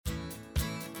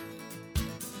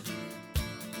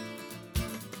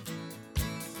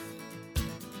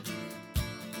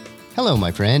Hello,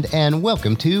 my friend, and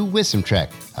welcome to Wisdom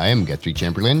Trek. I am Guthrie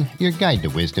Chamberlain, your guide to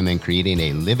wisdom and creating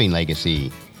a living legacy.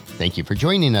 Thank you for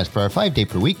joining us for our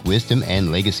 5-day-per-week wisdom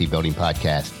and legacy building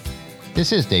podcast.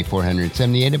 This is day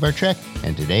 478 of our trek,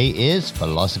 and today is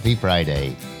Philosophy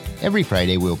Friday. Every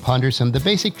Friday, we'll ponder some of the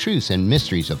basic truths and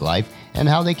mysteries of life and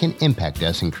how they can impact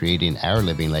us in creating our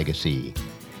living legacy.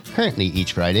 Currently,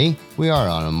 each Friday, we are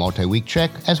on a multi-week trek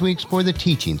as we explore the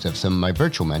teachings of some of my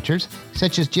virtual mentors,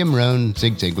 such as Jim Rohn,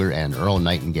 Zig Ziglar, and Earl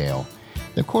Nightingale.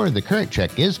 The core of the current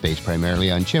trek is based primarily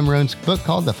on Jim Rohn's book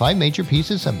called The 5 Major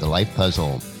Pieces of the Life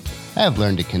Puzzle. I have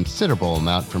learned a considerable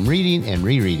amount from reading and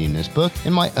rereading this book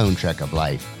in my own trek of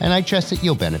life, and I trust that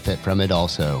you'll benefit from it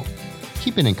also.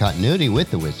 Keeping in continuity with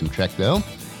the Wisdom Trek, though,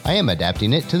 I am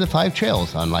adapting it to the 5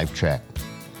 Trails on Life Trek.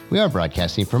 We are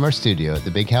broadcasting from our studio at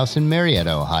the Big House in Marietta,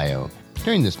 Ohio.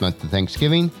 During this month of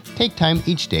Thanksgiving, take time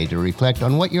each day to reflect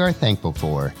on what you are thankful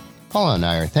for. Paula and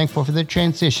I are thankful for the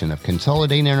transition of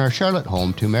consolidating our Charlotte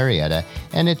home to Marietta,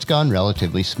 and it's gone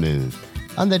relatively smooth.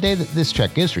 On the day that this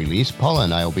trek is released, Paula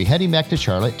and I will be heading back to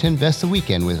Charlotte to invest the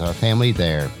weekend with our family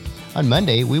there. On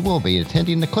Monday, we will be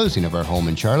attending the closing of our home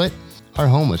in Charlotte. Our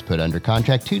home was put under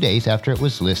contract 2 days after it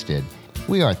was listed.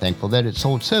 We are thankful that it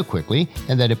sold so quickly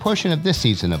and that a portion of this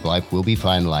season of life will be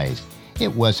finalized.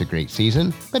 It was a great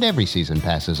season, but every season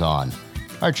passes on.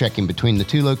 Our trekking between the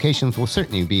 2 locations will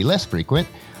certainly be less frequent,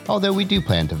 although we do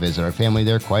plan to visit our family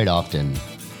there quite often.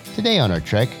 Today on our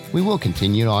trek, we will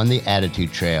continue on the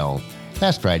Attitude Trail.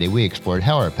 Last Friday, we explored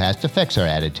how our past affects our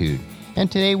attitude,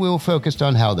 and today we will focus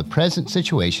on how the present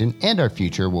situation and our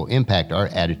future will impact our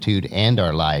attitude and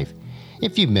our life.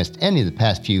 If you've missed any of the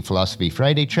past few Philosophy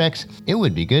Friday treks, it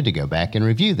would be good to go back and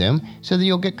review them so that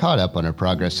you'll get caught up on our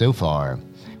progress so far.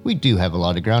 We do have a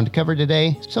lot of ground to cover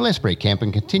today, so let's break camp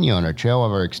and continue on our trail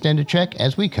of our extended trek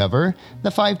as we cover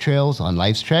the 5 Trails on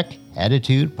Life's Trek,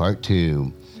 Attitude Part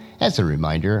 2. As a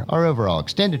reminder, our overall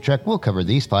extended trek will cover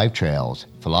these 5 trails: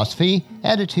 philosophy,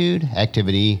 attitude,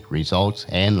 activity, results,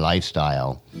 and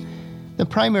lifestyle. The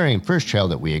primary and first trail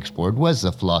that we explored was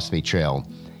the Philosophy Trail.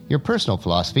 Your personal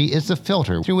philosophy is the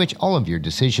filter through which all of your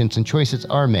decisions and choices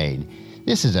are made.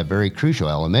 This is a very crucial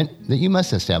element that you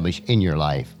must establish in your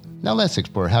life. Now let's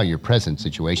explore how your present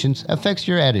situations affects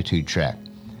your attitude trek.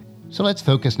 So let's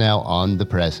focus now on the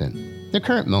present. The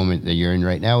current moment that you're in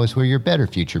right now is where your better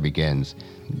future begins.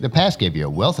 The past gave you a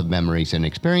wealth of memories and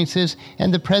experiences,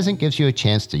 and the present gives you a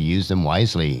chance to use them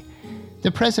wisely.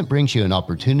 The present brings you an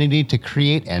opportunity to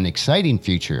create an exciting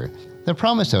future. The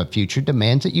promise of a future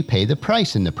demands that you pay the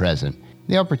price in the present.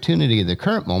 The opportunity of the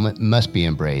current moment must be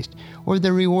embraced, or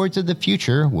the rewards of the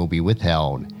future will be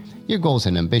withheld. Your goals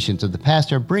and ambitions of the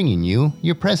past are bringing you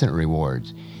your present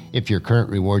rewards. If your current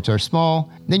rewards are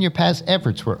small, then your past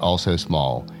efforts were also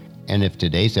small. And if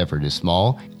today's effort is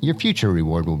small, your future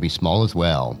reward will be small as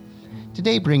well.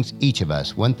 Today brings each of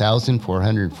us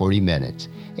 1,440 minutes,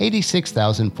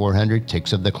 86,400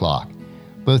 ticks of the clock.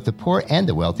 Both the poor and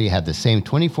the wealthy have the same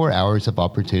 24 hours of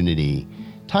opportunity.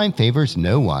 Time favors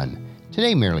no one.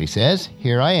 Today merely says,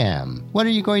 "Here I am. What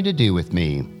are you going to do with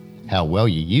me?" How well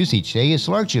you use each day is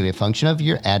largely a function of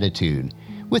your attitude.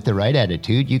 With the right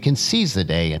attitude, you can seize the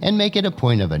day and make it a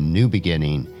point of a new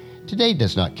beginning. Today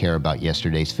does not care about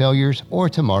yesterday's failures or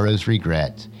tomorrow's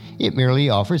regrets. It merely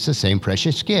offers the same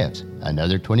precious gifts,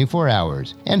 another 24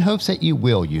 hours, and hopes that you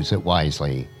will use it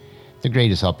wisely. The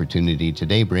greatest opportunity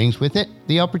today brings with it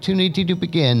the opportunity to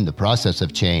begin the process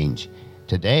of change.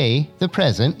 Today, the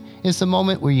present, is the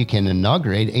moment where you can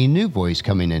inaugurate a new voice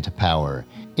coming into power.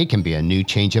 It can be a new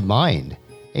change of mind,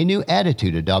 a new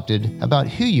attitude adopted about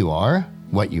who you are,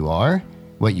 what you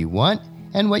want,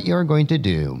 and what you are going to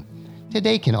do.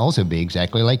 Today can also be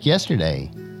exactly like yesterday,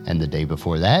 and the day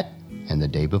before that, and the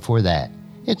day before that.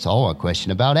 It's all a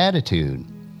question about attitude.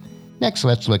 Next,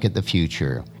 let's look at the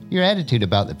future. Your attitude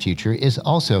about the future is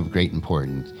also of great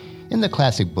importance. In the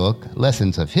classic book,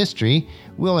 Lessons of History,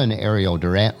 Will and Ariel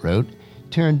Durant wrote,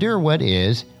 "To endure what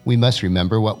is, we must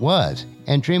remember what was,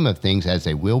 and dream of things as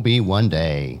they will be one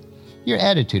day." Your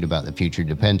attitude about the future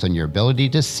depends on your ability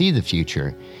to see the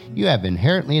future. You have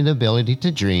inherently the ability to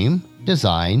dream,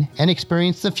 design, and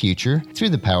experience the future through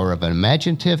the power of an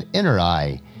imaginative inner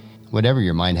eye. Whatever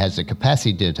your mind has the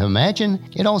capacity to imagine,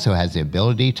 it also has the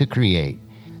ability to create.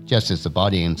 Just as the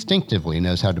body instinctively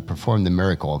knows how to perform the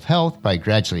miracle of health by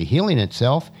gradually healing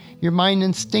itself, your mind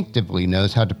instinctively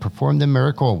knows how to perform the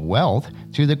miracle of wealth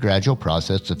through the gradual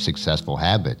process of successful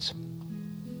habits.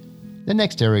 The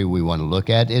next area we want to look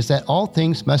at is that all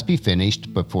things must be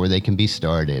finished before they can be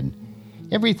started.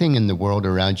 Everything in the world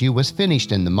around you was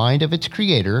finished in the mind of its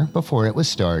creator before it was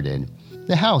started.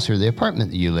 The house or the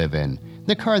apartment that you live in,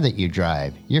 the car that you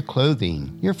drive, your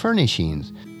clothing, your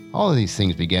furnishings, All of these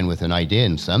things began with an idea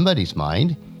in somebody's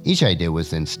mind. Each idea was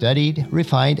then studied,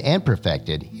 refined, and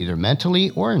perfected, either mentally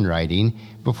or in writing,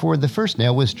 before the first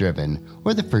nail was driven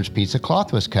or the first piece of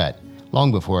cloth was cut.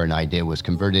 Long before an idea was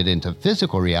converted into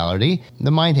physical reality, the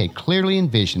mind had clearly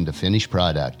envisioned the finished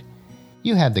product.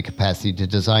 You have the capacity to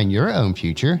design your own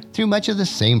future through much of the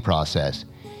same process.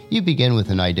 You begin with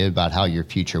an idea about how your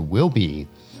future will be.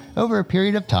 Over a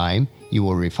period of time, you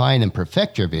will refine and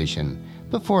perfect your vision.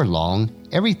 Before long,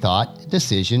 every thought,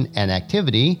 decision, and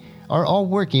activity are all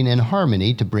working in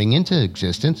harmony to bring into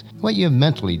existence what you have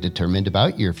mentally determined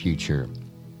about your future.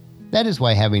 That is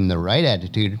why having the right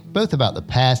attitude, both about the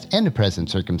past and the present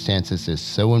circumstances, is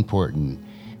so important.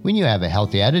 When you have a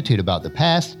healthy attitude about the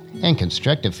past and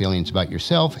constructive feelings about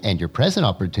yourself and your present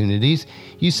opportunities,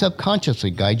 you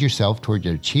subconsciously guide yourself toward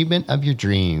the achievement of your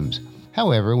dreams.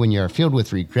 However, when you are filled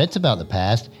with regrets about the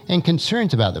past and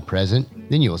concerns about the present,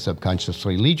 then you will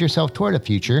subconsciously lead yourself toward a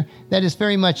future that is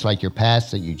very much like your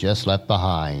past that you just left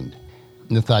behind.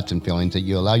 The thoughts and feelings that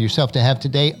you allow yourself to have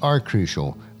today are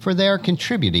crucial, for they are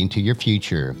contributing to your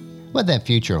future. What that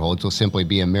future holds will simply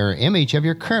be a mirror image of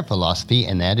your current philosophy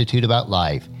and attitude about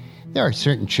life. There are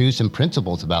certain truths and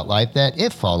principles about life that,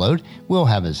 if followed, will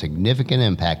have a significant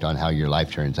impact on how your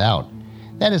life turns out.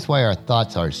 That is why our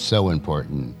thoughts are so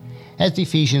important. As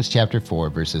Ephesians chapter 4,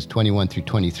 verses 21 through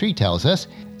 23 tells us,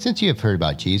 since you have heard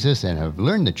about Jesus and have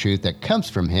learned the truth that comes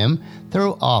from him,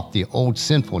 throw off the old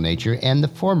sinful nature and the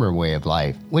former way of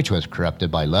life, which was corrupted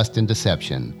by lust and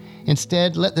deception.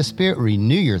 Instead, let the Spirit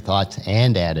renew your thoughts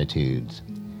and attitudes.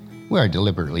 We are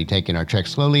deliberately taking our trek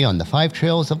slowly on the 5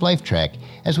 Trails of Life trek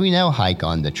as we now hike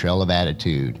on the Trail of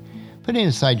Attitude. Putting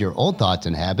aside your old thoughts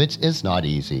and habits is not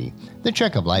easy. The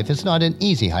trek of life is not an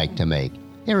easy hike to make.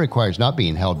 It requires not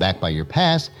being held back by your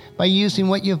past, by using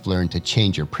what you've learned to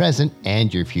change your present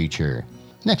and your future.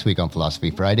 Next week on Philosophy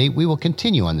Friday, we will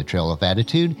continue on the Trail of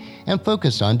Attitude and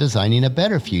focus on designing a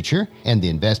better future and the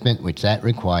investment which that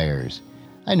requires.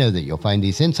 I know that you'll find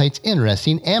these insights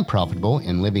interesting and profitable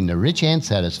in living the rich and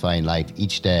satisfying life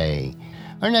each day.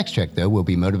 Our next trek, though, will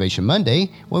be Motivation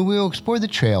Monday, where we will explore the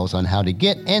trails on how to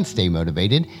get and stay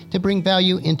motivated to bring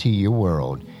value into your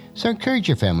world. So encourage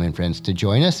your family and friends to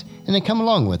join us and then come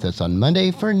along with us on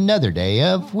Monday for another day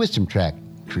of Wisdom Trek,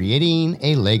 Creating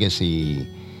a Legacy.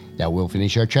 Now we'll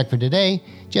finish our trek for today.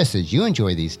 Just as you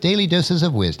enjoy these daily doses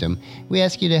of wisdom, we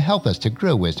ask you to help us to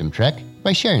grow Wisdom Trek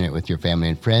by sharing it with your family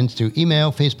and friends through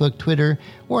email, Facebook, Twitter,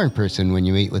 or in person when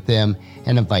you meet with them,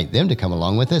 and invite them to come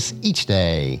along with us each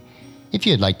day. If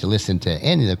you'd like to listen to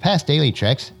any of the past daily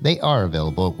treks, they are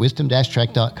available at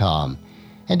wisdom-trek.com.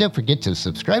 And don't forget to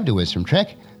subscribe to Wisdom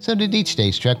Trek so that each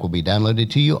day's trek will be downloaded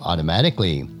to you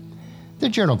automatically. The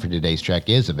journal for today's trek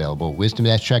is available at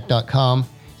wisdom-trek.com,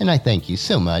 and I thank you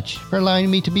so much for allowing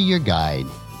me to be your guide,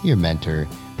 your mentor,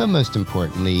 but most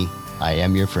importantly, I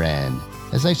am your friend,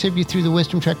 as I serve you through the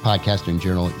Wisdom Trek podcast and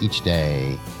journal each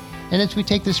day. And as we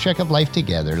take this trek of life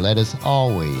together, let us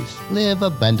always live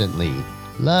abundantly,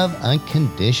 love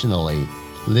unconditionally,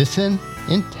 listen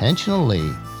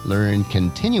intentionally, learn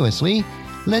continuously,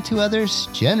 let to others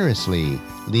generously,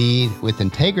 lead with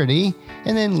integrity,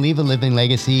 and then leave a living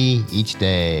legacy each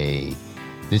day.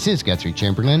 This is Guthrie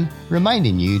Chamberlain,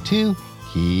 reminding you to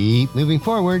keep moving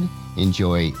forward,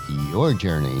 enjoy your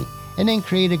journey, and then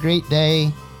create a great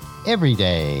day every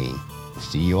day.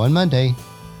 See you on Monday.